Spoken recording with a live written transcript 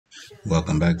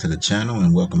Welcome back to the channel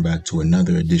and welcome back to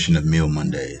another edition of Meal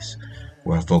Mondays,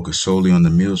 where I focus solely on the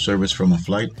meal service from a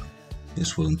flight.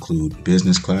 This will include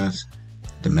business class,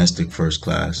 domestic first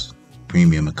class,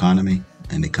 premium economy,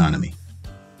 and economy.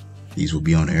 These will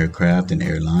be on aircraft and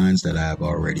airlines that I have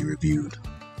already reviewed.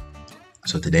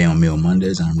 So today on Meal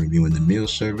Mondays, I'm reviewing the meal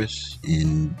service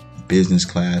in business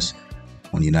class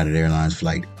on United Airlines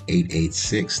Flight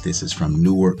 886. This is from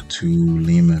Newark to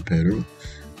Lima, Peru.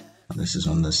 This is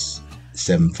on the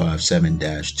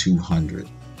 757-200.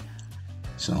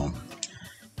 So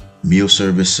meal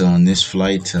service on this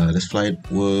flight. This flight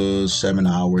was 7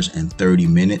 hours and 30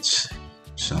 minutes.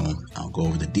 So I'll go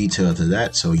over the details of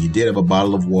that. So you did have a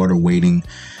bottle of water waiting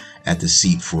at the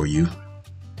seat for you.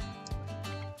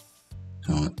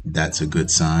 So that's a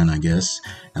good sign, I guess.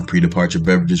 And pre-departure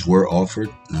beverages were offered.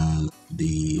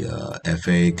 The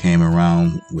FA came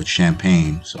around with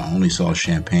champagne, so I only saw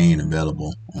champagne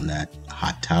available on that.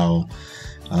 Hot towel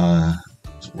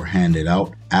were handed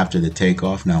out after the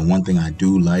takeoff. Now, one thing I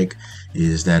do like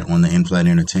is that on the in-flight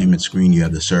entertainment screen, you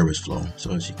have the service flow.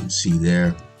 So as you can see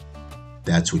there,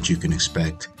 that's what you can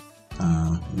expect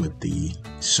with the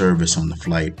service on the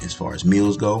flight as far as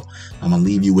meals go. I'm gonna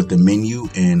leave you with the menu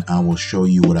and I will show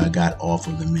you what I got off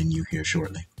of the menu here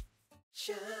shortly.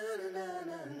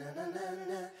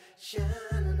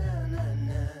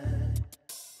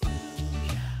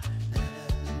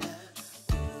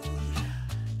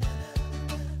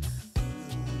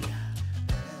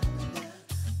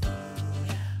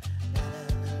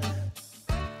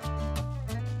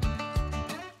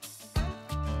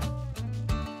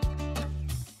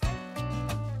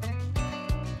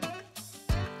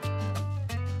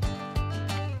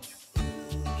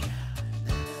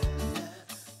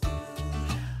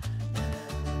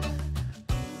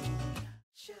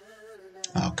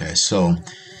 Okay, so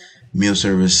meal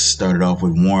service started off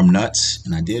with warm nuts,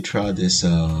 and I did try this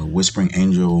Whispering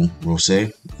Angel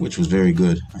Rosé, which was very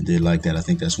good. I did like that. I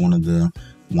think that's one of the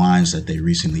wines that they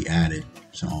recently added,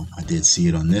 so I did see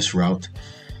it on this route.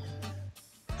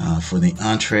 For the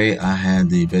entree, I had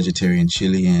the vegetarian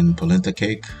chili and polenta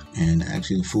cake, and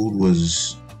actually the food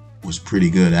was pretty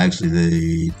good. Actually,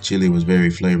 the chili was very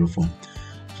flavorful,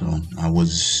 so I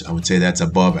would say that's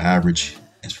above average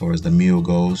as far as the meal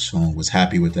goes. So I was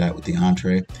happy with that, with the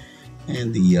entree.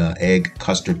 And the egg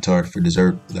custard tart for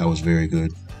dessert, that was very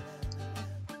good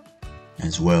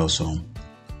as well. So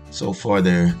far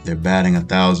they're batting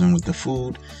 1,000 with the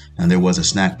food. And there was a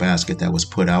snack basket that was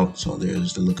put out. So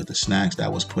there's the look at the snacks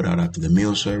that was put out after the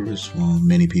meal service. Well,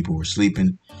 many people were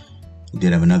sleeping. We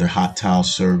did have another hot towel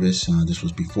service. This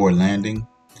was before landing,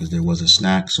 because there was a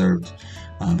snack served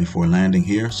before landing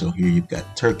here. So here you've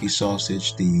got turkey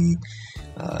sausage, the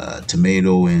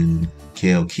tomato and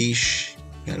kale quiche.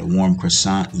 Got a warm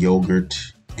croissant, yogurt,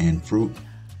 and fruit.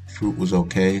 Fruit was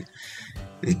okay.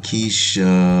 The quiche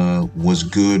was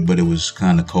good, but it was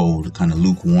kind of cold, kind of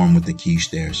lukewarm with the quiche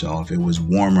there. So if it was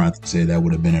warmer, I'd say that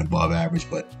would have been above average.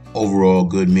 But overall,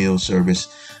 good meal service.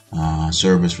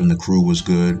 Service from the crew was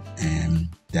good, and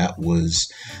that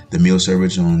was the meal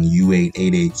service on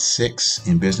U886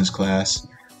 in business class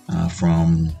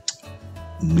from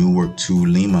Newark to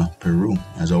Lima, Peru.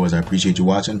 As always, I appreciate you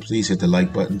watching. Please hit the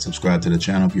like button, subscribe to the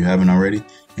channel if you haven't already,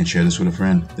 and share this with a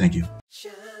friend. Thank you.